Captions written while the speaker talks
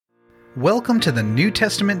Welcome to the New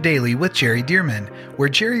Testament Daily with Jerry Dearman, where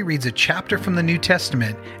Jerry reads a chapter from the New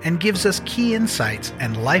Testament and gives us key insights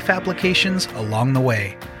and life applications along the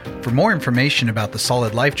way. For more information about the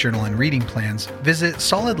Solid Life Journal and reading plans, visit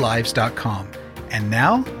solidlives.com. And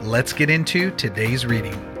now, let's get into today's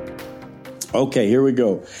reading. Okay, here we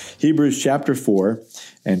go. Hebrews chapter 4,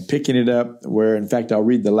 and picking it up where, in fact, I'll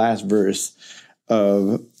read the last verse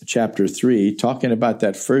of chapter 3, talking about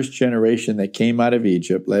that first generation that came out of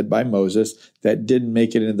Egypt, led by Moses, that didn't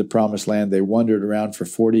make it into the promised land. They wandered around for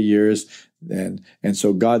 40 years. And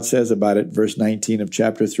so God says about it, verse 19 of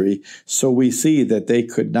chapter 3, so we see that they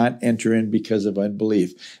could not enter in because of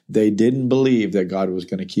unbelief. They didn't believe that God was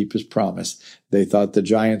going to keep his promise. They thought the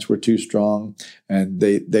giants were too strong, and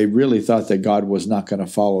they really thought that God was not going to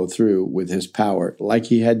follow through with his power like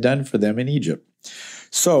he had done for them in Egypt.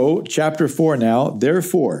 So, chapter 4 now,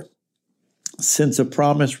 therefore, since a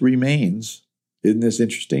promise remains, isn't this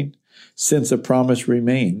interesting? Since a promise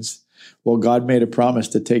remains, well, God made a promise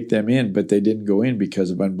to take them in, but they didn't go in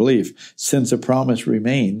because of unbelief. Since a promise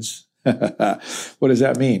remains, what does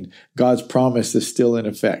that mean? God's promise is still in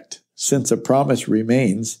effect. Since a promise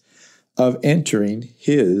remains of entering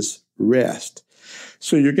his rest.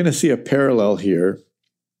 So you're going to see a parallel here,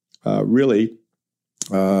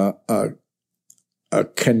 a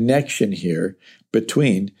connection here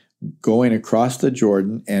between going across the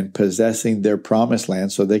Jordan and possessing their promised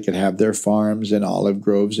land so they could have their farms and olive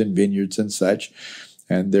groves and vineyards and such,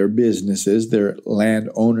 and their businesses, their land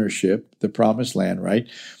ownership, the promised land, right?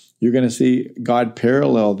 You're going to see God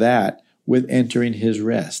parallel that with entering his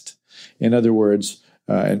rest. In other words,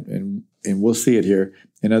 and we'll see it here,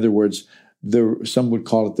 in other words, some would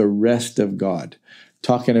call it the rest of God,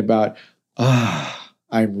 talking about,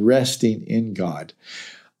 I'm resting in God.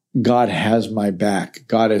 God has my back.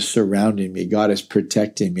 God is surrounding me. God is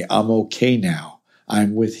protecting me. I'm okay now.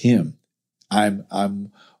 I'm with him.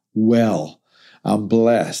 I'm well. I'm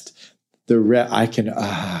blessed. I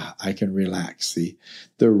can relax. See,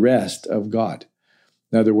 the rest of God.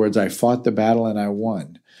 In other words, I fought the battle and I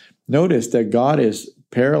won. Notice that God is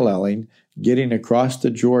paralleling getting across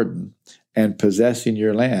the Jordan and possessing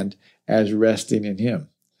your land as resting in him.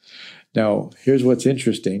 Now, here's what's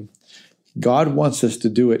interesting. God wants us to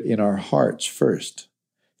do it in our hearts first.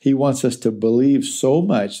 He wants us to believe so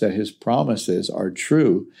much that his promises are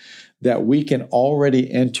true that we can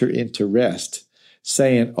already enter into rest,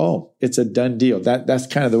 saying, oh, it's a done deal. That's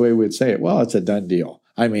kind of the way we'd say it. Well, it's a done deal.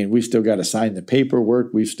 I mean, we still got to sign the paperwork.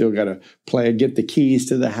 We've still got to get the keys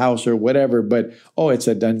to the house or whatever, but, it's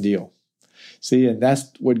a done deal. See, and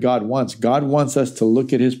that's what God wants. God wants us to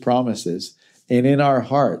look at his promises and in our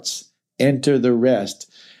hearts enter the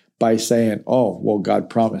rest by saying, God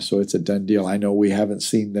promised, so it's a done deal. I know we haven't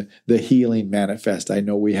seen the healing manifest. I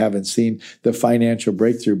know we haven't seen the financial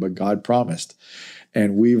breakthrough, but God promised.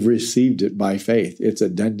 And we've received it by faith. It's a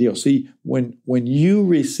done deal. See, when you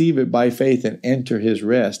receive it by faith and enter his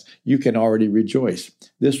rest, you can already rejoice.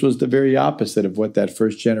 This was the very opposite of what that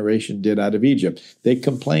first generation did out of Egypt. They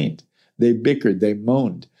complained. They bickered. They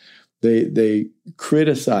moaned. They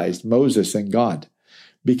criticized Moses and God,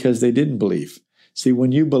 because they didn't believe. See,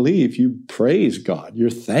 when you believe, you praise God.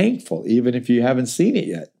 You're thankful, even if you haven't seen it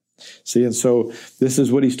yet. See, and so this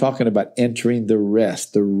is what he's talking about, entering the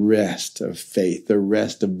rest of faith, the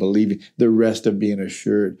rest of believing, the rest of being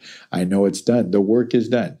assured. I know it's done. The work is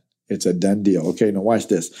done. It's a done deal. Okay, now watch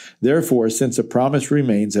this. Therefore, since a promise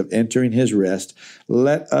remains of entering his rest,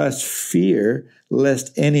 let us fear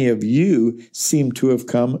lest any of you seem to have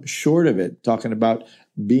come short of it. Talking about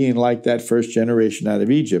being like that first generation out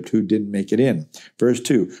of Egypt who didn't make it in. Verse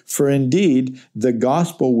 2, for indeed the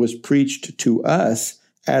gospel was preached to us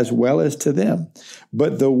as well as to them.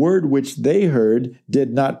 But the word which they heard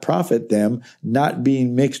did not profit them, not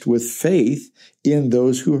being mixed with faith in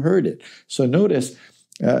those who heard it. So notice,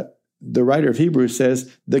 the writer of Hebrews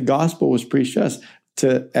says the gospel was preached to us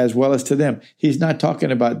as well as to them. He's not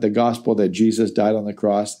talking about the gospel that Jesus died on the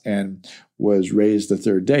cross and was raised the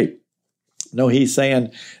third day. No, he's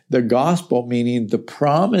saying the gospel, meaning the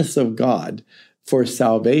promise of God for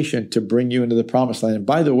salvation to bring you into the promised land. And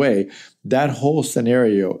by the way, that whole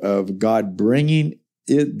scenario of God bringing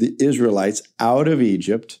the Israelites out of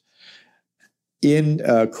Egypt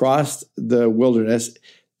across the wilderness,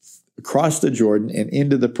 across the Jordan and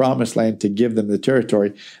into the promised land to give them the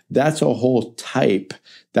territory, that's a whole type.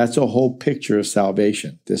 That's a whole picture of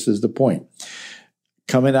salvation. This is the point.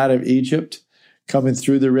 Coming out of Egypt, coming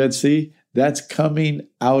through the Red Sea, that's coming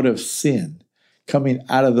out of sin, coming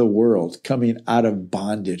out of the world, coming out of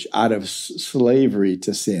bondage, out of slavery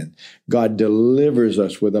to sin. God delivers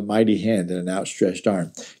us with a mighty hand and an outstretched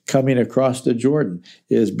arm. Coming across the Jordan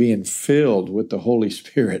is being filled with the Holy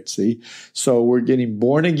Spirit, see? So we're getting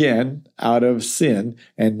born again out of sin,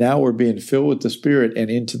 and now we're being filled with the Spirit and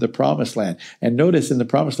into the promised land. And notice in the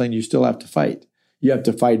promised land, you still have to fight. You have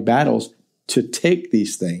to fight battles to take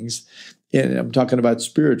these things. And I'm talking about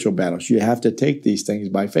spiritual battles. You have to take these things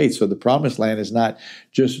by faith. So the promised land is not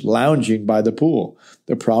just lounging by the pool.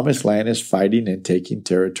 The promised land is fighting and taking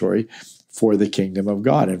territory for the kingdom of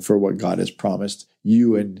God and for what God has promised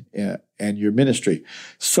you and your ministry.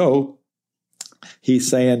 So he's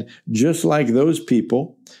saying, just like those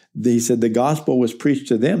people, he said the gospel was preached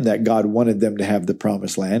to them that God wanted them to have the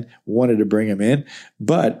promised land, wanted to bring them in,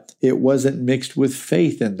 but it wasn't mixed with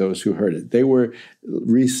faith in those who heard it. They were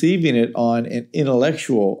receiving it on an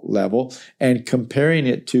intellectual level and comparing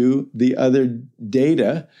it to the other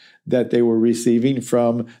data that they were receiving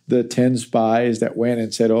from the 10 spies that went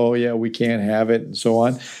and said, oh yeah, we can't have it, and so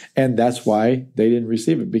on. And that's why they didn't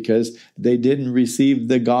receive it, because they didn't receive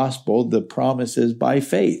the gospel, the promises, by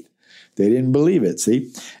faith. They didn't believe it,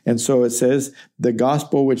 see? And so it says, the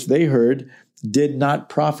gospel which they heard did not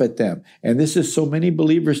profit them. And this is so many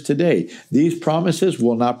believers today. These promises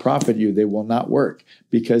will not profit you. They will not work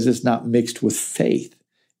because it's not mixed with faith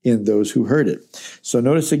in those who heard it. So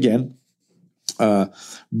notice again,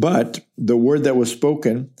 but the word that was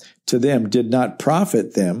spoken to them did not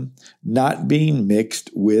profit them, not being mixed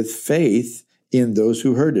with faith in those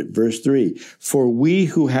who heard it. Verse 3, for we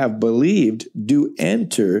who have believed do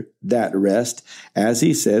enter that rest, as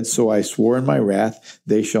he said, so I swore in my wrath,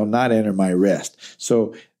 they shall not enter my rest.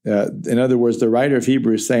 So, in other words, the writer of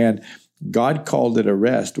Hebrews is saying, God called it a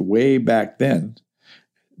rest way back then.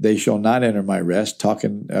 They shall not enter my rest,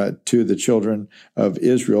 talking to the children of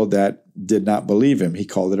Israel that did not believe him. He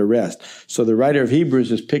called it a rest. So the writer of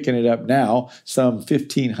Hebrews is picking it up now, some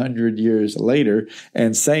 1,500 years later,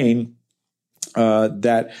 and saying,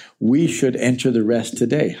 that we should enter the rest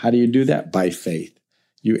today. How do you do that? By faith.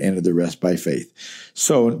 You enter the rest by faith.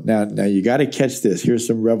 So now you got to catch this. Here's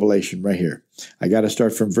some revelation right here. I got to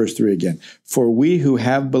start from verse 3 again. For we who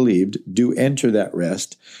have believed do enter that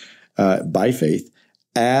rest by faith.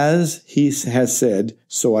 As he has said,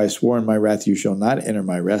 so I swore in my wrath, you shall not enter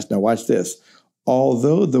my rest. Now watch this.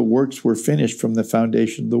 Although the works were finished from the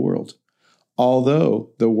foundation of the world.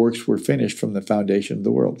 Although the works were finished from the foundation of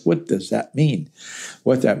the world. What does that mean?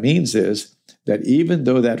 What that means is that even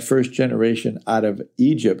though that first generation out of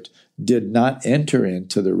Egypt did not enter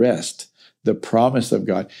into the rest, the promise of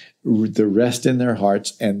God, the rest in their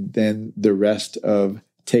hearts, and then the rest of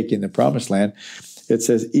taking the promised land, it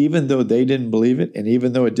says, even though they didn't believe it, and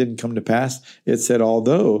even though it didn't come to pass, it said,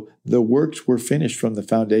 although the works were finished from the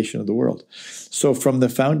foundation of the world. So from the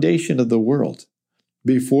foundation of the world,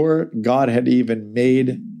 before God had even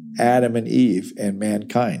made Adam and Eve and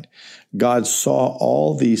mankind, God saw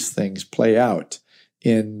all these things play out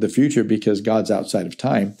in the future because God's outside of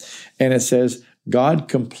time. And it says, God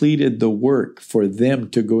completed the work for them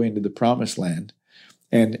to go into the promised land.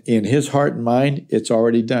 And in his heart and mind, it's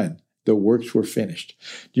already done. The works were finished.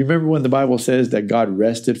 Do you remember when the Bible says that God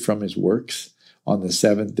rested from his works on the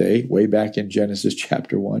seventh day, way back in Genesis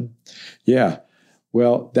chapter 1? Yeah.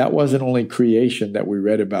 Well, that wasn't only creation that we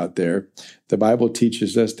read about there. The Bible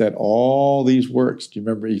teaches us that all these works, do you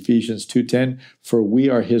remember Ephesians 2:10? For we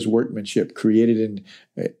are his workmanship, created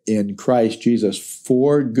in Christ Jesus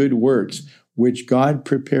for good works, which God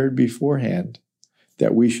prepared beforehand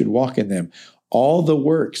that we should walk in them. All the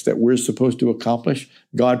works that we're supposed to accomplish,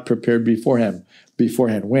 God prepared beforehand.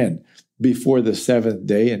 Beforehand when? Before the seventh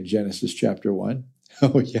day in Genesis chapter 1.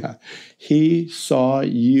 Oh, yeah. He saw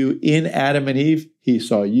you in Adam and Eve. He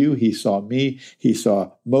saw you. He saw me. He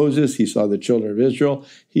saw Moses. He saw the children of Israel.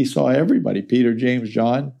 He saw everybody, Peter, James,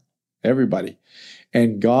 John, everybody.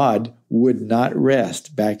 And God would not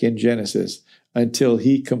rest back in Genesis until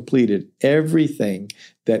he completed everything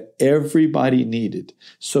that everybody needed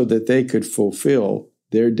so that they could fulfill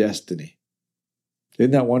their destiny.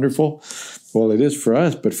 Isn't that wonderful? Well, it is for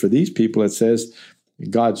us, but for these people, it says,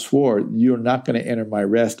 God swore, you're not going to enter my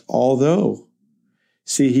rest, although,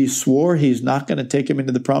 see, he swore he's not going to take him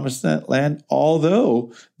into the promised land,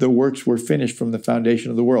 although the works were finished from the foundation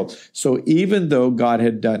of the world. So even though God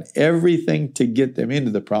had done everything to get them into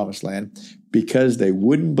the promised land, because they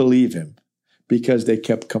wouldn't believe him, because they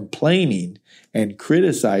kept complaining and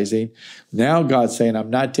criticizing, now God's saying, I'm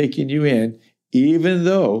not taking you in, even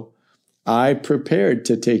though I prepared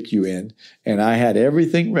to take you in, and I had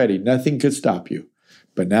everything ready. Nothing could stop you.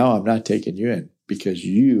 But now I'm not taking you in because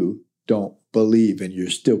you don't believe and you're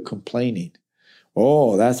still complaining.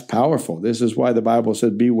 Oh, that's powerful. This is why the Bible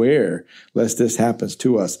said, beware lest this happens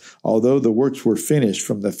to us, although the works were finished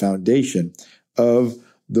from the foundation of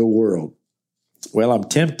the world. Well, I'm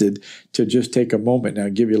tempted to just take a moment now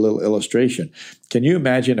and give you a little illustration. Can you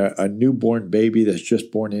imagine a newborn baby that's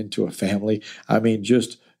just born into a family? I mean,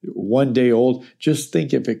 just 1 day old. Just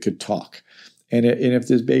think if it could talk. And if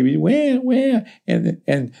this baby, wah,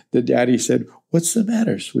 and the daddy said, "What's the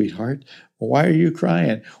matter, sweetheart? Why are you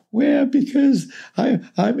crying?" "Well, because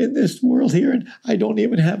I'm in this world here and I don't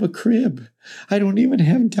even have a crib. I don't even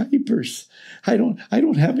have diapers. I don't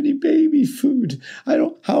have any baby food.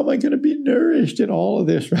 How am I going to be nourished in all of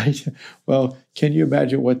this," right? Well, can you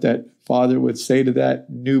imagine what that father would say to that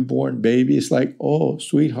newborn baby? It's like, "Oh,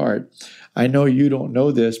 sweetheart, I know you don't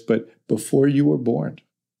know this, but before you were born,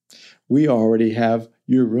 we already have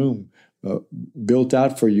your room built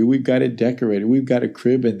out for you. We've got it decorated. We've got a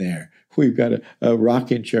crib in there. We've got a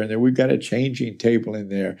rocking chair in there. We've got a changing table in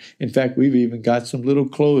there. In fact, we've even got some little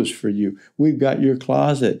clothes for you. We've got your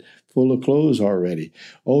closet full of clothes already.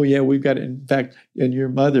 Oh, yeah, we've got, in fact, and your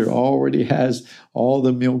mother already has all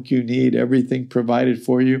the milk you need, everything provided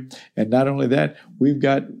for you. And not only that, we've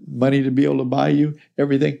got money to be able to buy you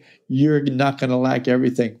everything. You're not going to lack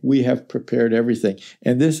everything. We have prepared everything."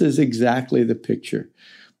 And this is exactly the picture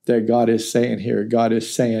that God is saying here. God is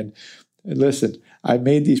saying, listen, I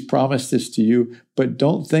made these promises to you, but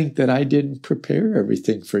don't think that I didn't prepare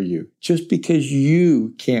everything for you. Just because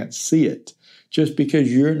you can't see it, just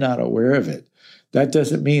because you're not aware of it, that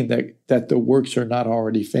doesn't mean that the works are not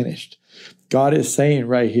already finished. God is saying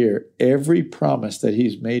right here, every promise that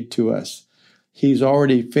he's made to us, he's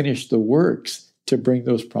already finished the works to bring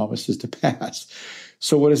those promises to pass.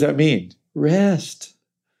 So what does that mean? Rest.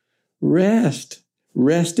 Rest.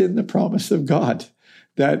 Rest in the promise of God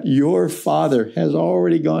that your Father has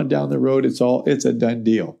already gone down the road. It's a done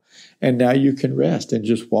deal. And now you can rest and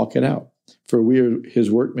just walk it out. For we are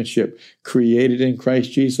his workmanship, created in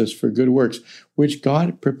Christ Jesus for good works, which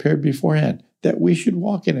God prepared beforehand, that we should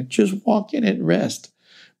walk in it. Just walk in it and rest.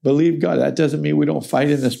 Believe God. That doesn't mean we don't fight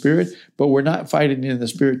in the Spirit, but we're not fighting in the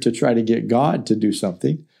Spirit to try to get God to do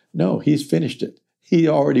something. No, he's finished it. He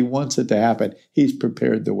already wants it to happen. He's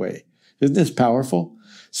prepared the way. Isn't this powerful?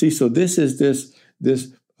 See, so this is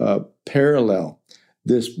this parallel,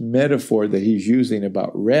 this metaphor that he's using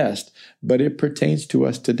about rest, but it pertains to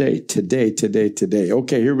us today.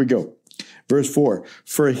 Okay, here we go. Verse 4,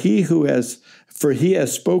 For he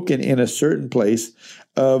has spoken in a certain place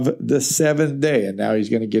of the seventh day. And now he's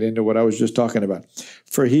going to get into what I was just talking about.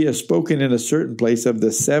 For he has spoken in a certain place of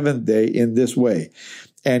the seventh day in this way.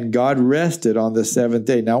 And God rested on the seventh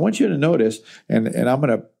day. Now I want you to notice, and I'm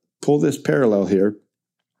going to pull this parallel here.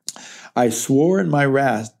 I swore in my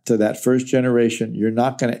wrath to that first generation, you're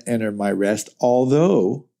not going to enter my rest,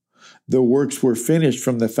 although the works were finished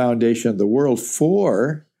from the foundation of the world.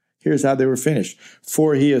 For, here's how they were finished.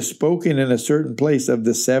 For he has spoken in a certain place of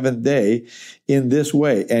the seventh day in this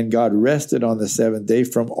way, and God rested on the seventh day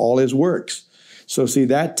from all his works. So see,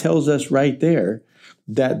 that tells us right there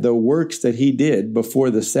that the works that he did before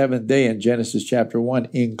the seventh day in Genesis chapter 1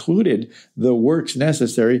 included the works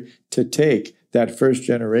necessary to take that first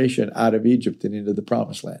generation out of Egypt and into the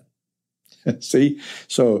promised land. See?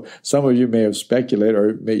 So some of you may have speculated,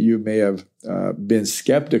 or you may have been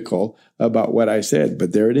skeptical about what I said,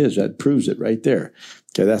 but there it is. That proves it right there.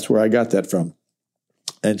 Okay, that's where I got that from.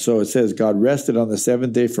 And so it says, God rested on the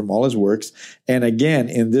seventh day from all his works, and again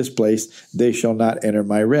in this place they shall not enter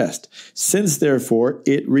my rest. Since therefore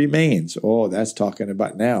it remains, oh, that's talking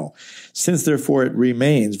about now. Since therefore it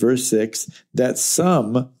remains, verse 6, that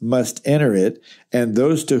some must enter it, and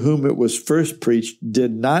those to whom it was first preached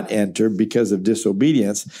did not enter because of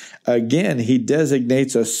disobedience. Again, he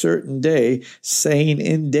designates a certain day, saying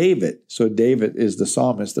in David. So David is the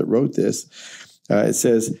psalmist that wrote this. It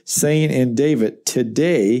says, saying in David,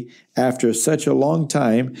 today, after such a long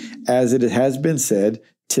time, as it has been said,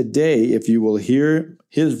 today, if you will hear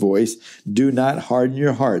his voice, do not harden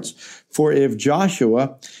your hearts. For if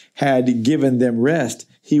Joshua had given them rest,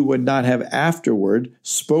 he would not have afterward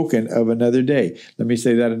spoken of another day. Let me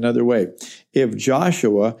say that another way. If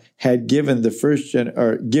Joshua had given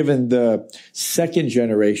given the second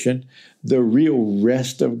generation the real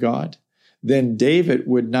rest of God, then David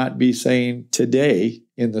would not be saying today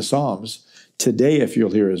in the Psalms, today if you'll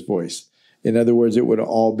hear his voice. In other words, it would have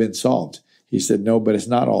all been solved. He said, no, but it's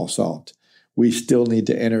not all solved. We still need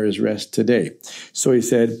to enter his rest today. So he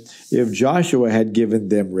said, if Joshua had given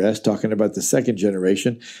them rest, talking about the second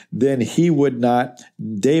generation, then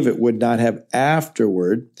David would not have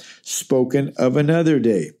afterward spoken of another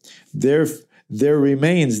day. There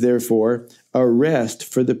remains, therefore, a rest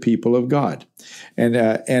for the people of God.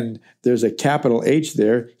 And there's a capital H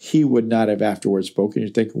there. He would not have afterwards spoken. You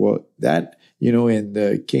think, well, that, in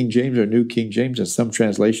the King James or New King James and some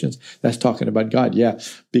translations, that's talking about God. Yeah,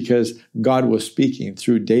 because God was speaking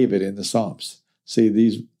through David in the Psalms. See,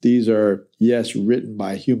 these are, yes, written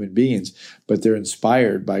by human beings, but they're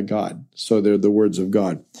inspired by God. So they're the words of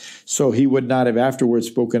God. So he would not have afterwards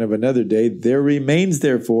spoken of another day. There remains,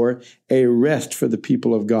 therefore, a rest for the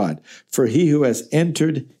people of God. For he who has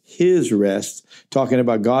entered his rest, talking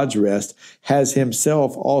about God's rest, has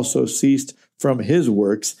himself also ceased from his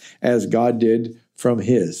works as God did from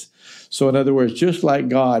his. So in other words, just like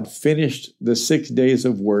God finished the 6 days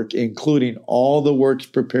of work, including all the works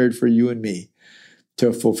prepared for you and me,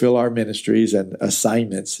 to fulfill our ministries and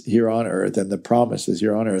assignments here on earth and the promises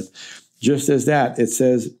here on earth. Just as that, it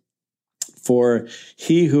says, for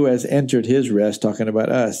he who has entered his rest, talking about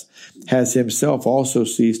us, has himself also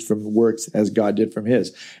ceased from works as God did from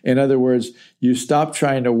his. In other words, you stop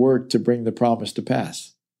trying to work to bring the promise to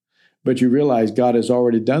pass. But you realize God has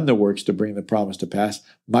already done the works to bring the promise to pass.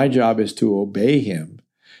 My job is to obey him,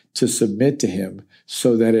 to submit to him,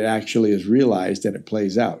 so that it actually is realized and it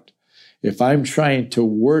plays out. If I'm trying to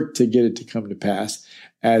work to get it to come to pass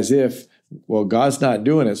as if, well, God's not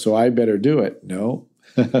doing it, so I better do it. No.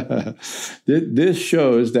 This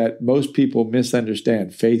shows that most people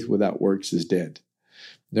misunderstand faith without works is dead.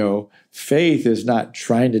 No, faith is not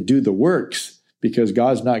trying to do the works because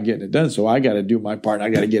God's not getting it done, so I got to do my part and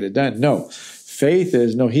I got to get it done. No, faith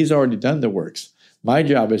is, no, he's already done the works. My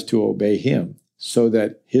job is to obey him so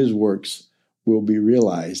that his works will be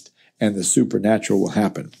realized and the supernatural will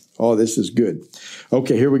happen. Oh, this is good.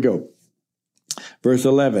 Okay, here we go. Verse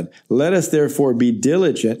 11, let us therefore be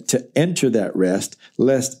diligent to enter that rest,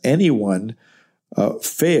 lest anyone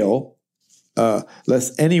fall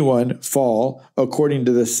according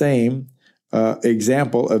to the same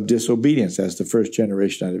example of disobedience as the first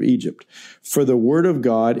generation out of Egypt. For the word of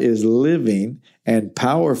God is living and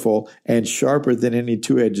powerful and sharper than any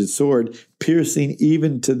two-edged sword, piercing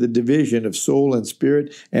even to the division of soul and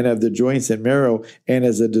spirit and of the joints and marrow, and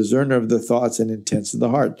as a discerner of the thoughts and intents of the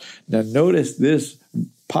heart. Now notice this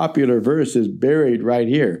popular verse is buried right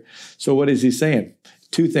here. So what is he saying?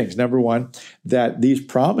 Two things. Number one, that these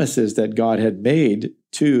promises that God had made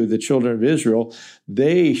to the children of Israel,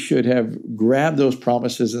 they should have grabbed those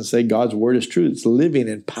promises and say, God's word is true. It's living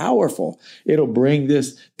and powerful. It'll bring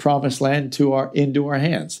this promised land into our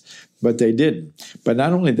hands. But they didn't. But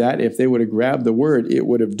not only that, if they would have grabbed the word, it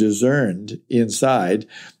would have discerned inside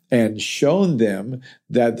and shown them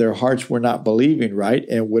that their hearts were not believing right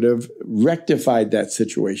and would have rectified that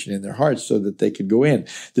situation in their hearts so that they could go in.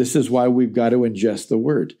 This is why we've got to ingest the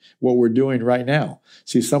word, what we're doing right now.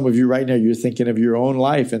 See, some of you right now, you're thinking of your own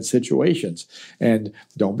life and situations, and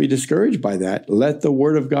don't be discouraged by that. Let the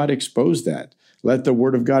word of God expose that. Let the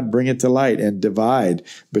word of God bring it to light and divide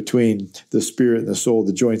between the spirit and the soul,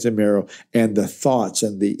 the joints and marrow, and the thoughts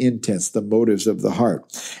and the intents, the motives of the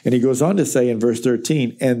heart. And he goes on to say in verse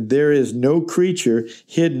 13, and there is no creature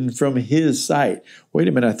hidden from his sight. Wait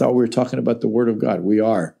a minute, I thought we were talking about the word of God. We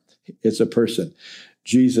are. It's a person.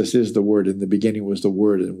 Jesus is the Word. In the beginning was the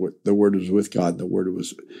Word, and the Word was with God, and the Word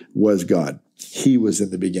was God. He was in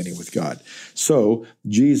the beginning with God. So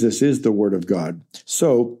Jesus is the Word of God.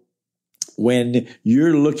 So when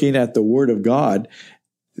you're looking at the Word of God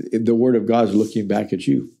is looking back at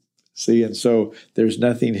you. See, and so there's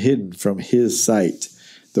nothing hidden from his sight,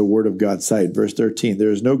 the Word of God's sight. Verse 13, there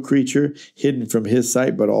is no creature hidden from his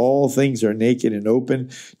sight, but all things are naked and open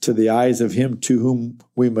to the eyes of him to whom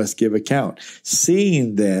we must give account.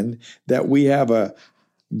 Seeing then that we have a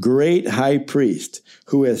great high priest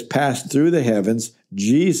who has passed through the heavens,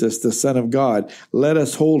 Jesus, the Son of God, let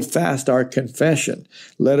us hold fast our confession.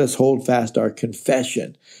 Let us hold fast our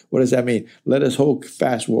confession. What does that mean? Let us hold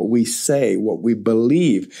fast what we say, what we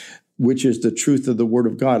believe, which is the truth of the Word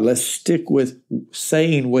of God. Let's stick with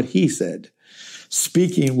saying what he said,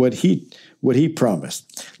 speaking what he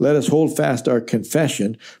promised. Let us hold fast our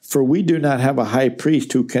confession, for we do not have a high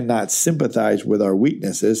priest who cannot sympathize with our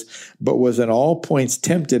weaknesses, but was in all points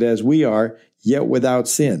tempted as we are, yet without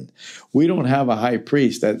sin. We don't have a high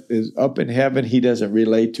priest that is up in heaven. He doesn't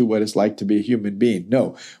relate to what it's like to be a human being.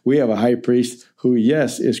 No, we have a high priest who,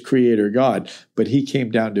 yes, is Creator God, but he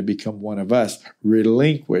came down to become one of us,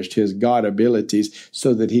 relinquished his God abilities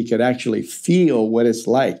so that he could actually feel what it's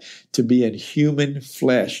like to be in human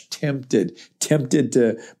flesh, tempted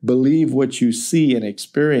to believe what you see and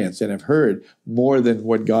experience and have heard more than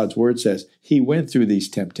what God's word says. He went through these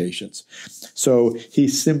temptations. So he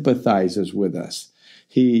sympathizes with us.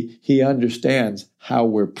 He understands how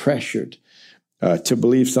we're pressured. to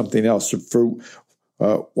believe something else.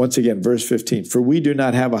 Once again, verse 15, for we do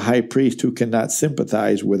not have a high priest who cannot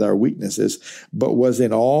sympathize with our weaknesses, but was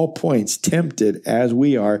in all points tempted as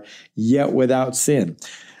we are, yet without sin.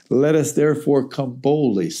 Let us therefore come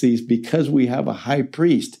boldly. See, because we have a high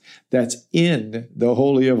priest that's in the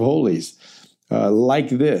Holy of Holies, like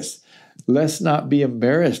this, let's not be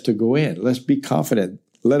embarrassed to go in. Let's be confident.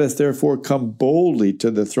 Let us therefore come boldly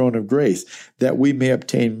to the throne of grace, that we may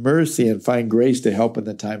obtain mercy and find grace to help in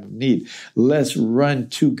the time of need. Let's run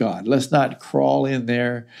to God. Let's not crawl in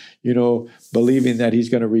there, believing that he's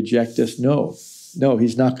going to reject us. No,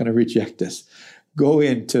 he's not going to reject us. Go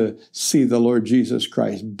in to see the Lord Jesus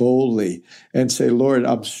Christ boldly and say, Lord,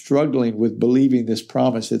 I'm struggling with believing this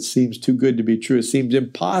promise. It seems too good to be true. It seems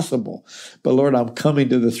impossible. But Lord, I'm coming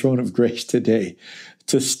to the throne of grace today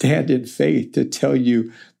to stand in faith, to tell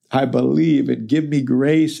you, I believe, and give me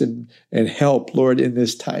grace and help, Lord, in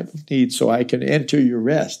this time of need so I can enter your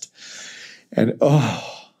rest. And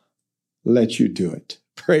let you do it.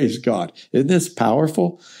 Praise God. Isn't this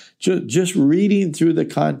powerful? Just reading through the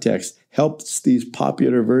context helps these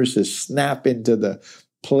popular verses snap into the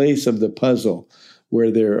place of the puzzle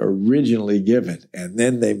where they're originally given, and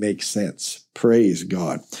then they make sense. Praise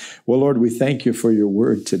God. Well, Lord, we thank you for your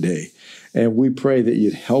word today, and we pray that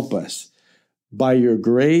you'd help us by your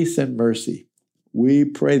grace and mercy. We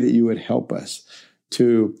pray that you would help us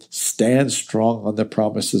to stand strong on the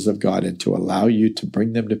promises of God and to allow you to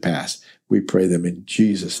bring them to pass. We pray them in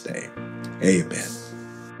Jesus' name. Amen.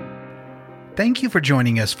 Thank you for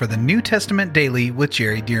joining us for the New Testament Daily with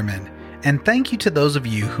Jerry Dirmann. And thank you to those of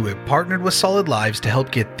you who have partnered with Solid Lives to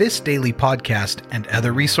help get this daily podcast and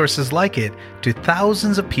other resources like it to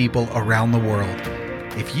thousands of people around the world.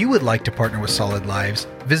 If you would like to partner with Solid Lives,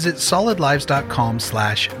 visit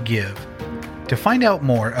solidlives.com/give. To find out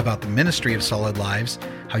more about the ministry of Solid Lives,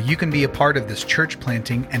 how you can be a part of this church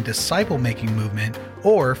planting and disciple-making movement,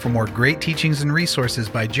 or for more great teachings and resources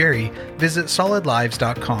by Jerry, visit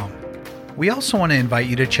solidlives.com. We also want to invite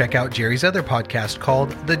you to check out Jerry's other podcast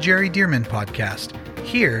called The Jerry Dirmann Podcast.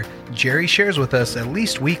 Here, Jerry shares with us at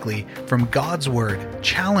least weekly from God's Word,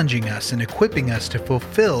 challenging us and equipping us to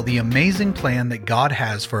fulfill the amazing plan that God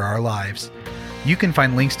has for our lives. You can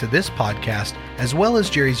find links to this podcast as well as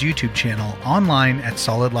Jerry's YouTube channel online at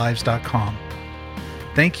solidlives.com.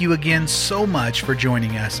 Thank you again so much for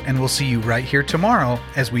joining us, and we'll see you right here tomorrow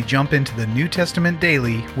as we jump into the New Testament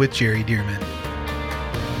Daily with Jerry Dirmann.